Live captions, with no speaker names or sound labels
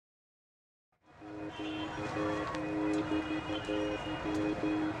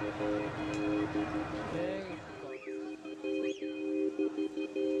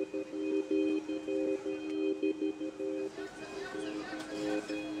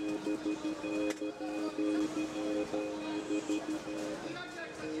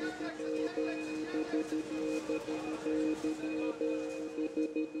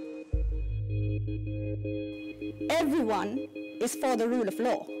Everyone is for the rule of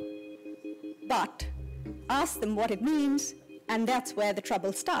law, but ask them what it means, and that's where the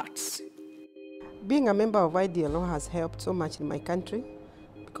trouble starts. Being a member of IDLO has helped so much in my country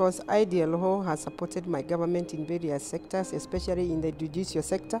because IDLO has supported my government in various sectors, especially in the judicial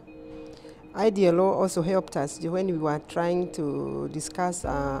sector. IDLO also helped us when we were trying to discuss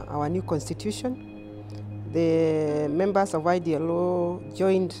our new constitution. The members of IDLO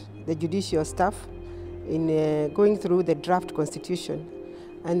joined the judicial staff in going through the draft constitution,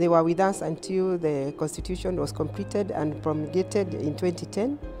 and they were with us until the constitution was completed and promulgated in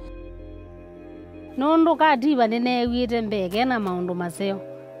 2010. Nondo ka diba nene wiete mbege na maundu maseo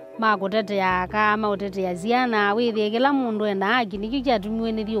magotetea kama otetea ziana withegela mundu enda agi nikija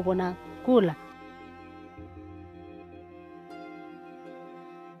tumwene dio kona kula.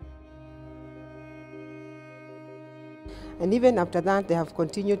 And even after that, they have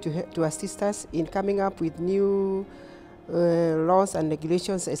continued to assist us in coming up with new laws and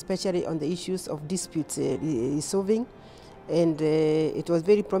regulations, especially on the issues of disputes resolving. And it was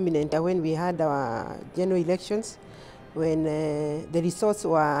very prominent when we had our general elections, when the results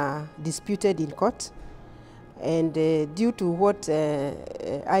were disputed in court. And due to what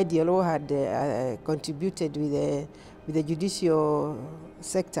IDLO had contributed with the judicial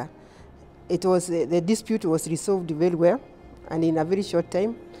sector, the dispute was resolved very well and in a very short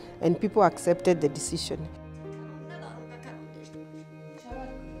time, and people accepted the decision.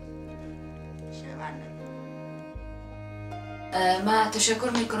 ما تشکر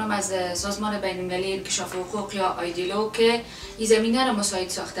میکنم از سازمان بین‌المللی انکشاف حقوق یا آیدیلو که این زمینه را مساعد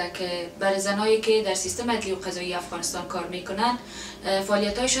ساخته که برای زنایی که در سیستم عدلی و قضایی افغانستان کار میکنند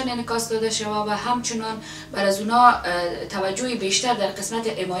فعالیت‌هایشان انعکاس داده شود و همچنان برای از اونا توجه بیشتر در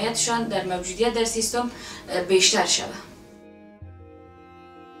قسمت حمایتشان در موجودیت در سیستم بیشتر شود.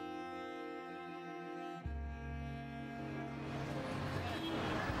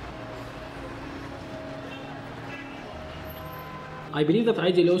 I believe that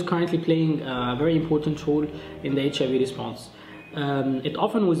IDLO is currently playing a very important role in the HIV response. It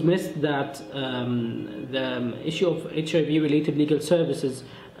often was missed that the issue of HIV-related legal services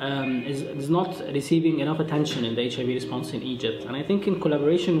is not receiving enough attention in the HIV response in Egypt. And I think in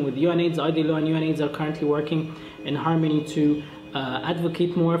collaboration with UNAIDS, IDLO and UNAIDS are currently working in harmony to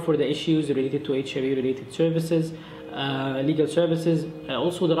advocate more for the issues related to HIV-related services, legal services,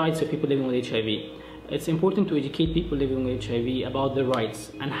 also the rights of people living with HIV. It's important to educate people living with HIV about their rights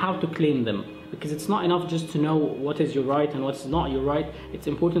and how to claim them, because it's not enough just to know what is your right and what's not your right. It's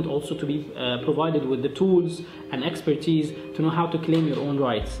important also to be provided with the tools and expertise to know how to claim your own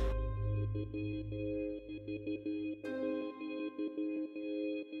rights.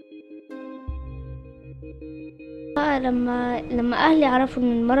 لما أهلي عرفوا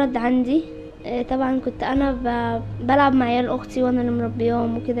إن المرض عندي طبعا كنت انا بلعب مع عيال اختي وانا اللي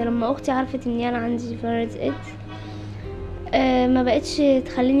مربياهم وكده. لما اختي عرفت ان انا عندي فيروس ايدز ما بقتش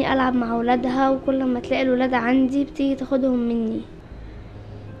تخليني العب مع اولادها، وكل ما تلاقي الولاد عندي بتيجي تاخدهم مني.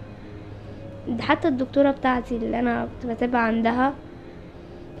 حتى الدكتوره بتاعتي اللي انا كنت بتابع عندها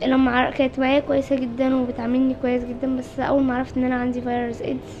لما كانت معايا كويسه جدا وبتعاملني كويس جدا، بس اول ما عرفت ان انا عندي فيروس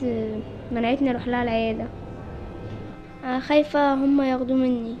ايدز منعتني اروح لها العياده. خايفه هم ياخدوا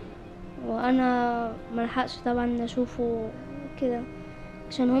مني وانا ملحقش طبعا اشوفه كده،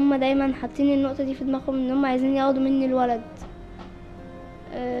 عشان هم دايما حاطين النقطه دي في دماغهم ان هم عايزين ياخدوا مني الولد.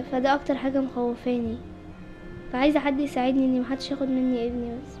 فده اكتر حاجه مخوفاني، فعايزه حد يساعدني ان محدش ياخد مني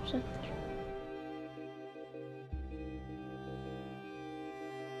ابني، بس مش اكتر.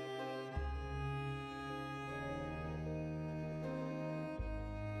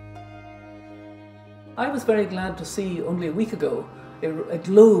 I was very glad to see only a week ago a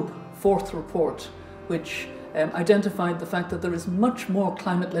Globe fourth report which identified the fact that there is much more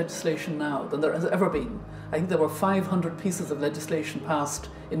climate legislation now than there has ever been. I think there were 500 pieces of legislation passed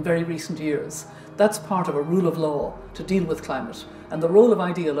in very recent years. That's part of a rule of law to deal with climate. And the role of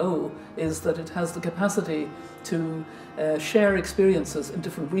IDLO is that it has the capacity to share experiences in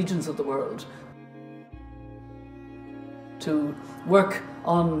different regions of the world, to work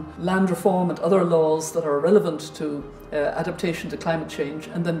on land reform and other laws that are relevant to adaptation to climate change,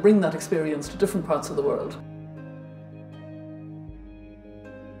 and then bring that experience to different parts of the world.